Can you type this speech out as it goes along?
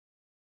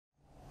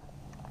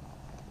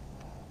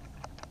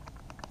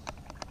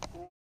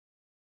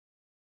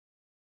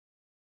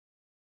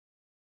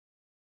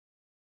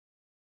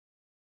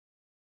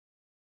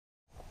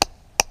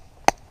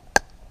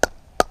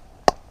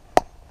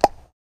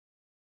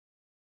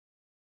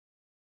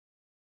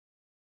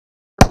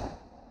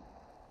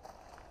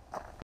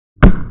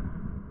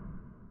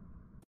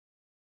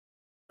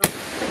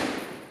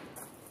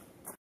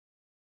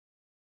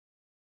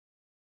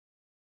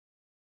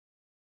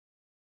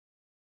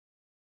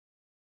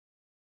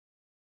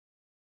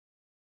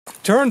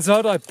Turns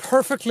out I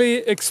perfectly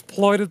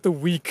exploited the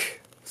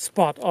weak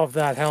spot of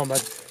that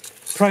helmet.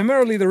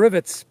 Primarily the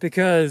rivets,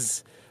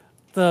 because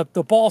the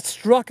ball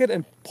struck it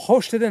and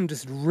pushed it and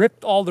just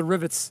ripped all the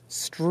rivets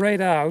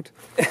straight out.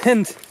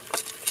 And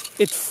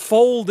it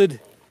folded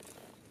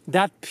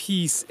that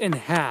piece in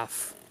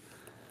half.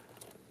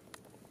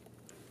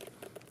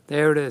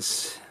 There it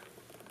is.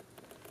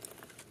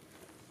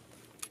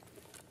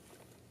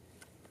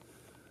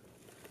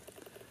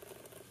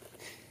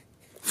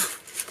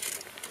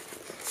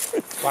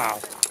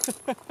 Wow.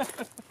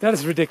 That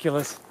is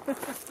ridiculous.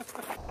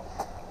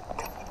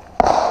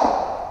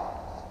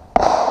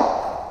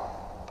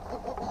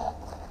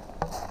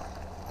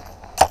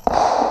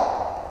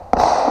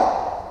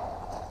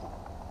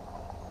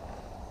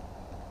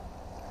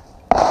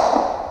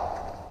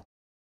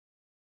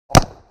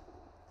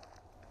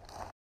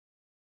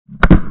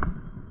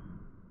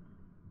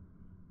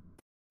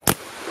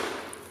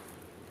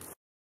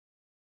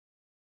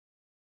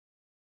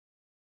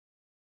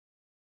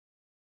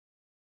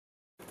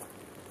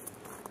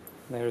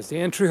 There's the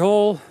entry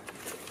hole,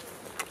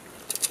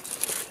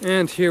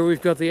 and here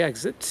we've got the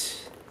exit.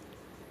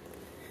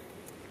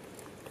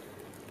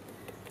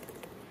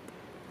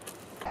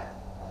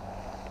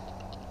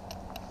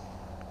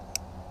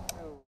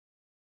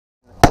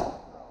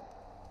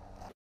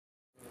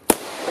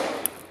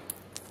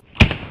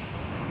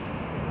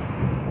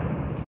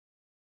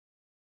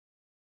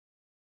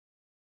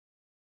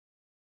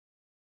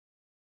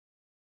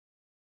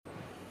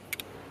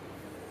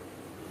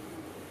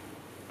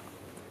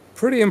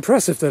 Pretty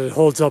impressive that it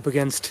holds up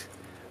against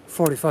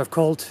 45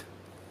 Colt.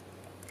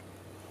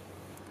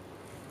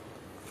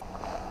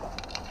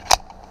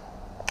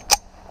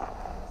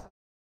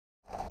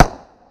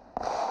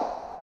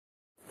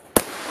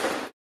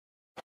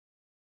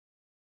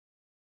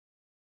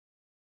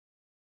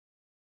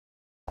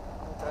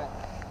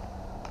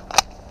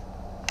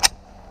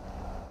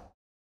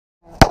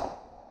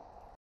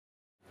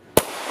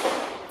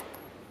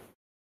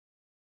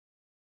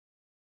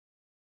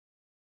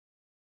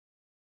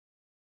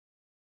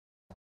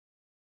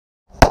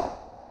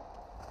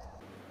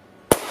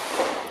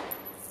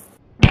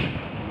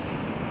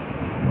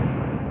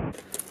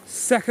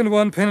 Second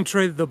one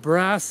penetrated the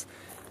brass,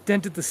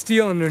 dented the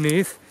steel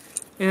underneath,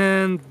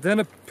 and then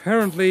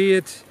apparently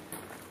it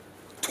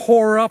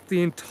tore up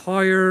the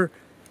entire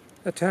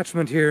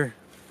attachment here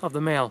of the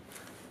mail.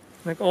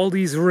 Like all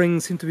these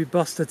rings seem to be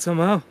busted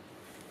somehow.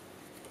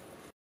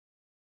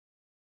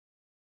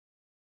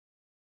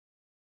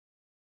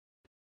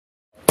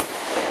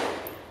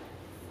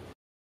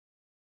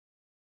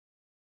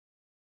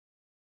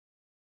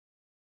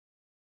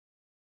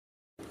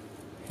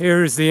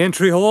 Here's the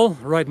entry hole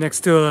right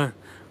next to a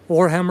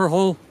Warhammer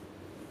hole.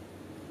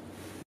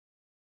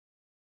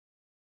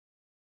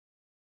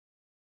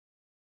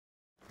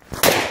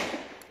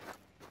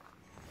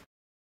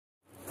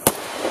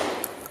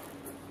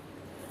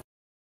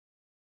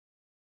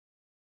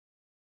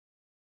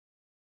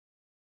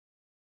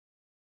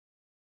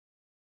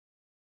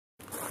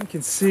 You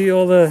can see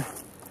all the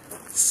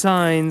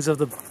signs of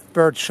the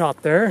bird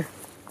shot there.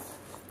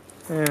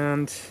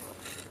 And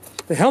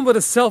the helmet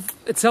itself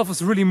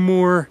is really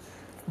more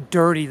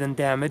dirty than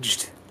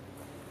damaged.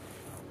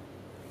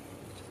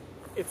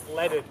 It's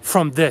leaded.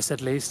 From this,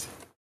 at least.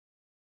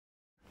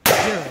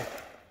 Yeah.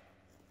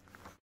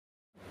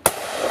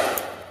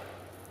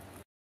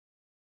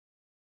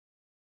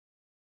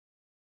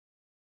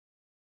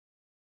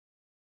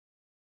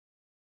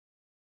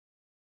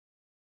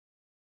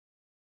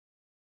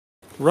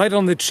 Right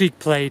on the cheek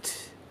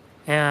plate,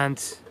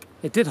 and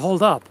it did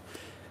hold up.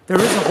 There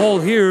is a hole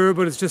here,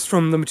 but it's just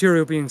from the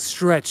material being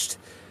stretched.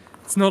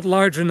 It's not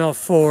large enough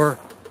for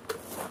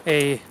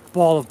a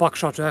ball of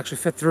buckshot to actually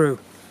fit through.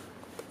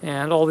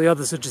 And all the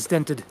others are just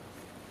dented.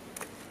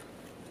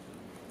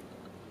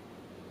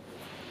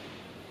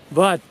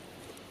 But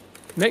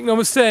make no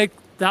mistake,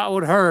 that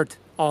would hurt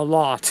a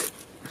lot.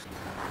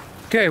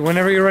 Okay,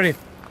 whenever you're ready.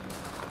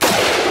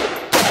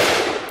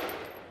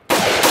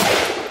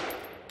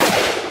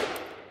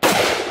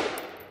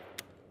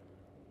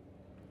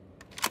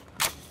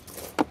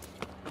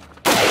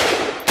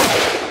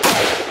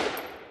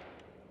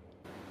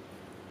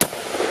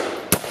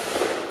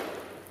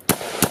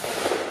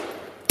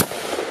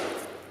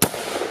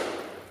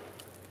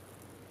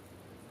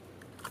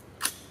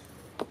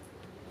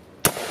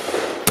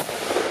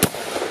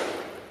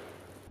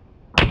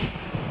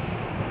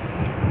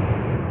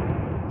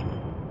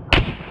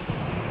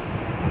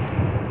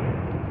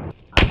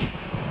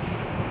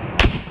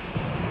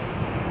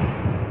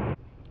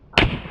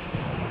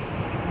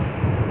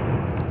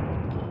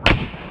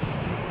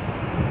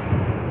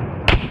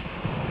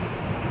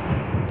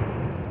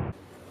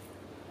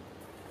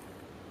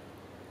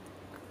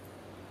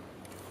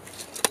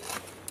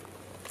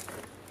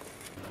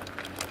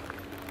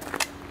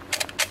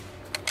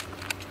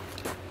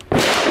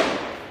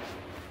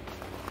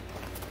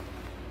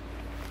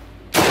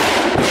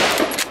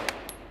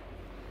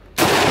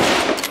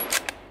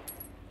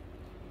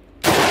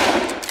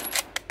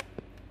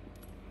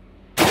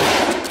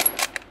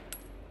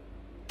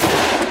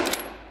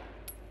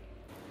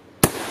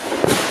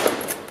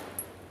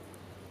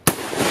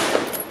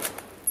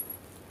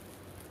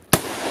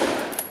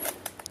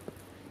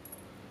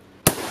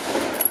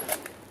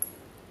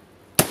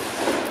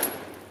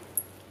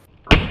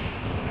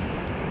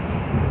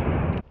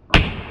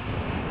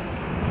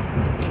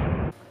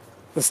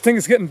 This thing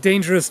is getting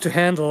dangerous to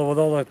handle with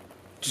all the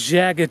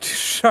jagged,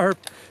 sharp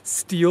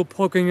steel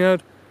poking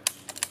out.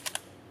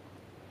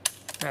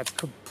 That's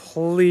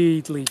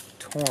completely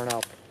torn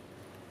up.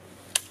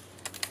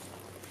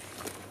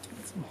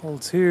 Some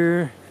holes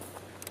here.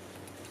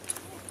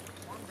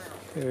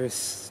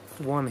 There's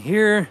one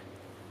here.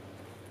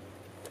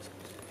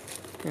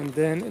 And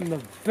then in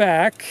the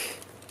back,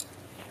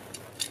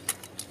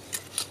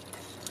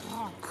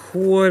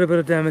 quite a bit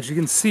of damage. You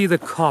can see the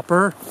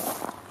copper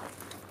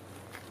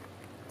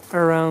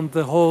around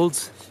the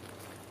holes.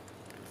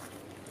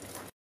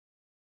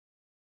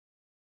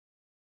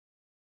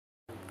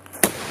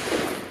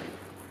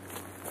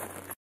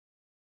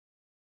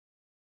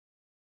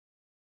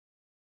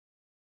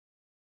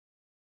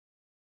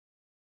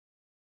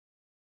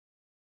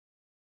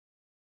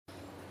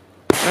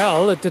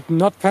 Well, it did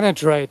not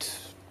penetrate,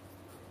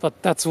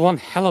 but that's one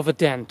hell of a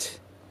dent.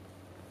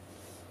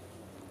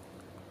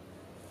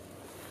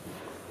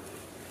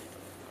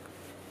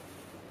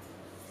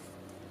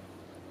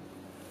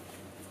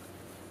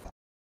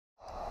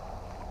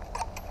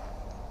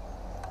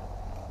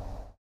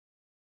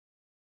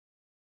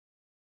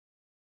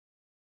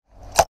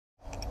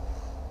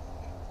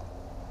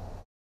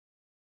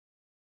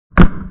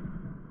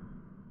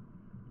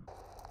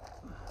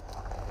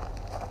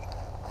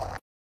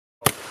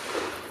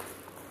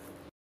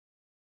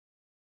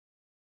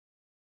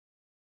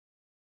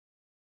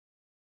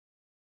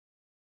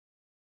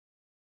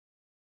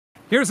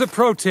 Here's a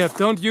pro tip: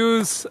 don't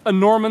use a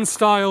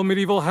Norman-style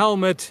medieval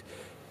helmet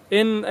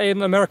in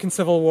an American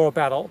Civil War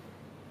battle.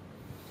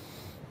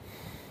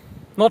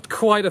 Not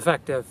quite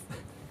effective.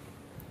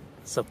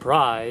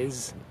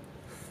 Surprise.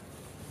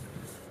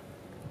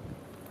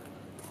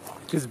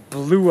 Just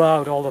blew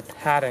out all the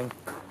padding.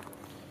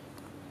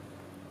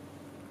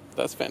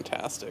 That's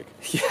fantastic.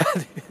 Yeah,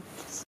 it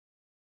is.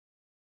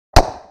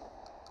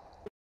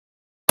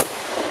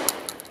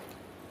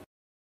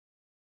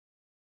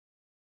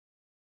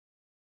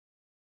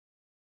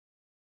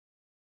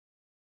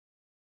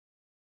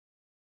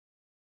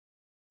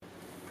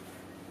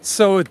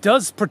 So it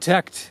does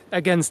protect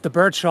against the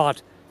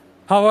birdshot.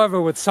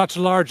 However, with such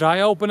large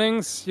eye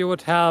openings, you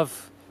would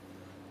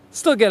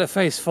still get a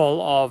face full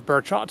of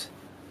birdshot.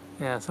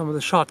 Yeah, some of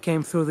the shot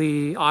came through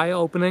the eye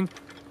opening.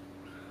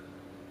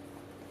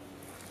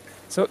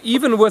 So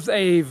even with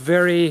a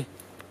very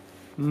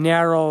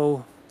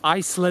narrow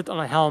eye slit on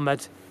a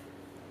helmet,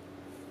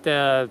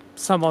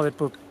 some of it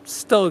would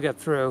still get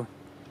through.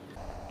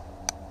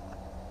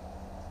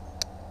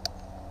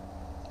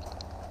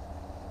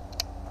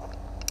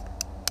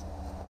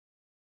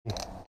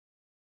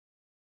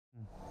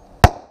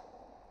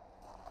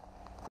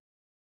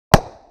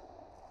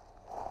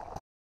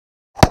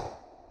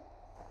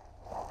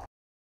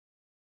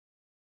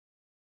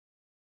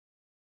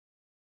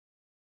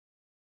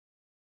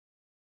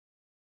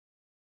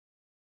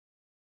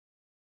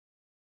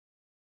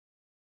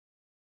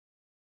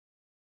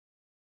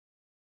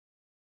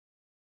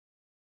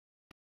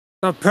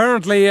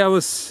 Apparently I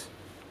was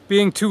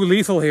being too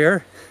lethal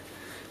here.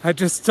 I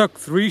just took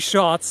 3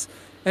 shots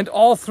and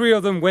all 3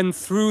 of them went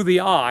through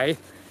the eye,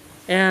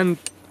 and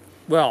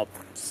well,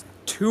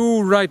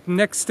 2 right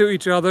next to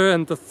each other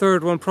and the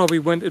 3rd one probably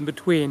went in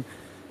between.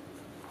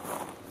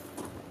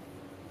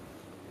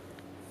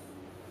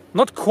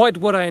 Not quite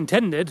what I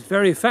intended,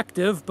 very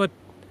effective, but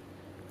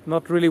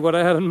not really what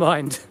I had in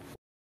mind.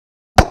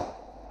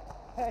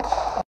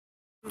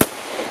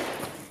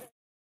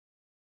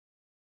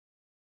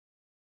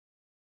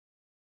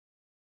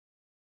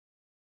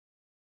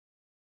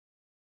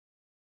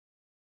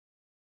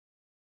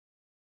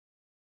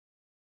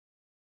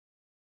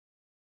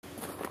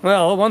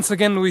 Well, once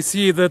again we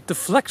see the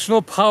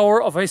deflectional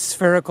power of a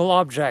spherical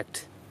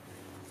object.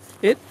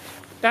 It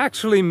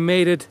actually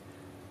made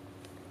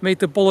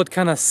the bullet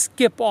kind of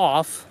skip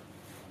off,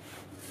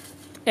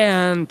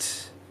 and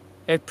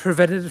it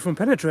prevented it from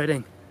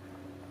penetrating,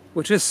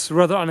 which is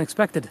rather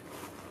unexpected.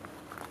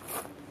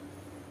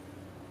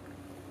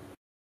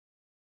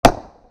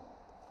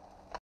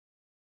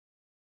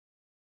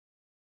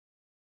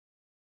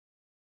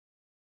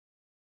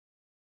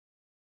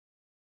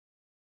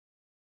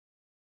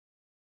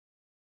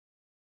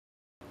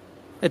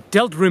 It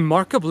dealt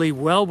remarkably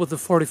well with the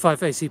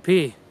 45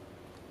 ACP.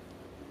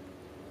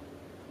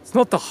 It's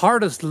not the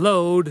hardest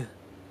load,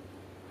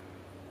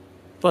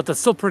 but that's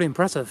still pretty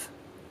impressive.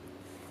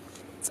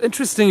 It's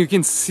interesting, you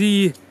can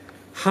see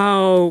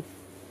how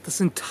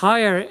this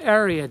entire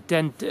area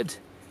dented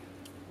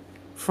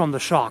from the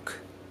shock.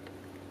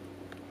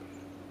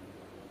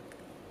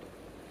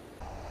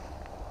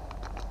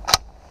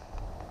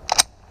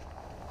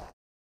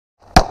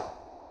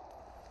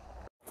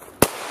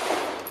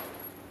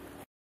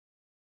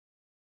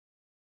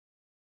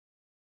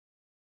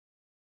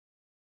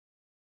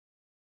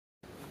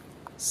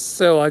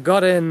 So I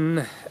got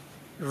in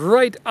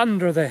right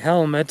under the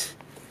helmet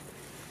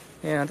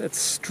and it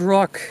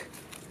struck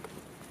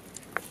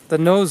the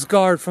nose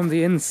guard from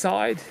the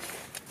inside.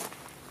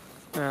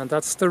 And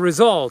that's the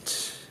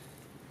result.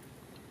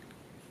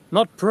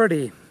 Not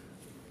pretty.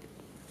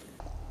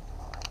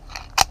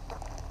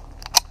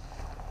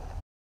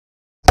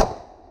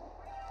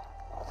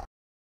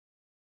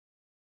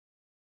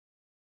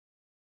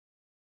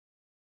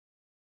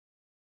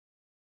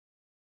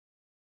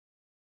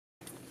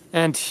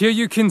 And here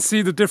you can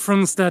see the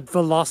difference that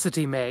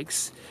velocity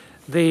makes.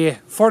 The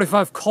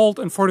 45 Colt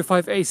and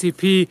 45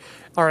 ACP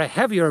are a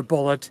heavier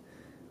bullet,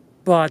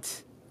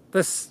 but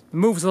this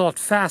moves a lot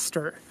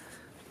faster.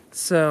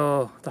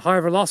 So the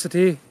higher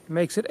velocity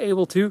makes it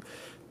able to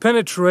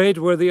penetrate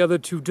where the other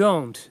two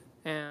don't.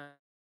 And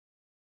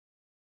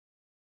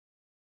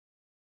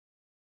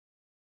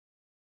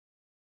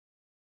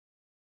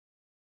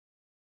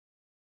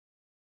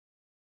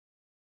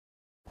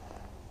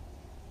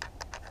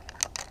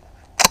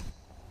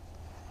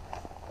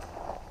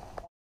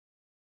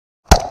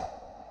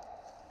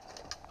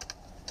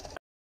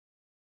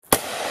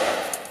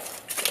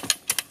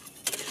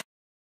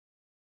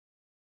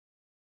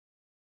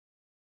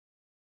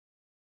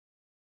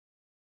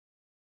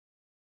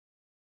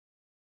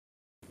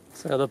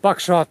so the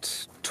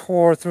buckshot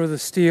tore through the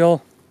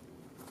steel,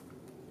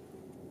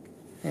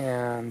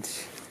 and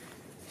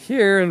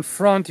here in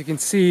front you can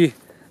see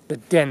the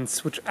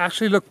dents, which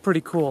actually look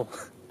pretty cool.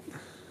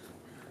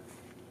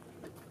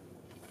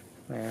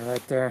 There,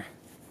 right there.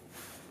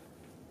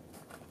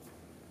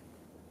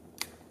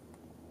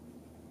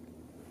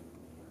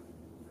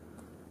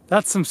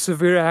 That's some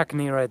severe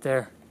acne right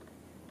there.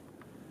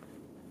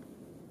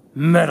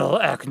 Metal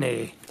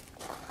acne.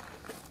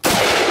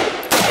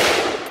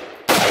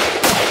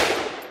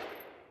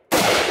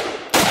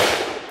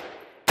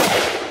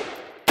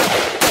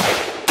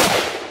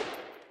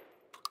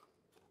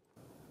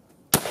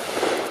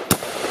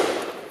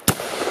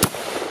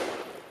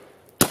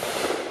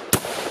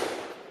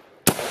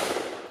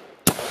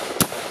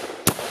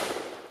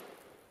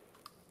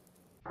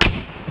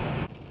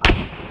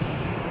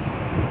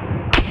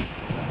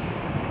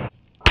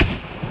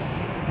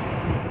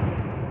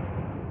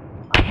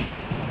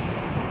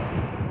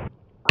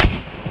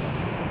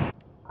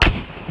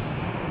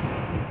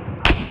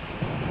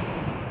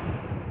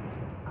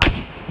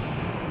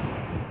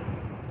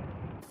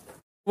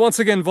 Once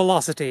again,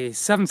 velocity.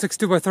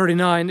 7.62 by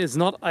 39 is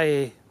not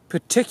a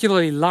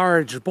particularly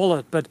large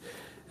bullet, but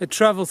it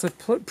travels at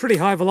pretty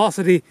high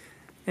velocity,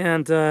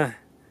 and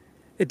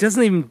it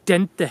doesn't even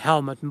dent the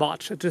helmet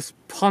much. It just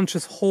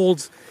punches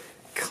holes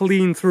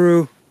clean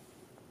through.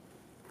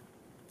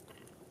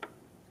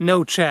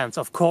 No chance,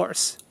 of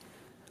course.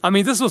 I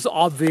mean, this was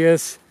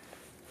obvious,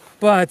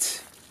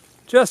 but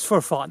just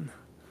for fun,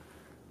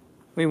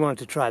 we wanted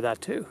to try that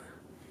too.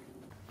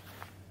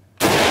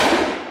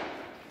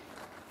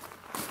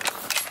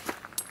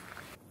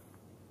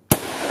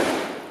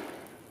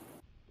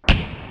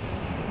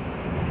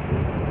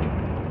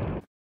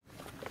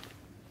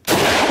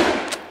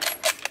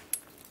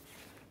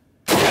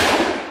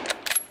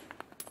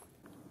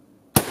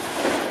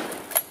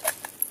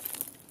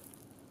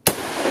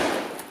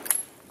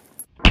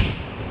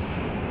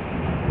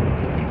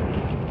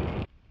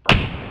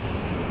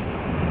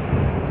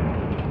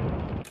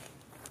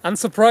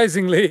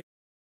 Unsurprisingly,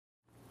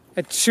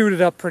 it chewed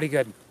it up pretty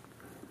good.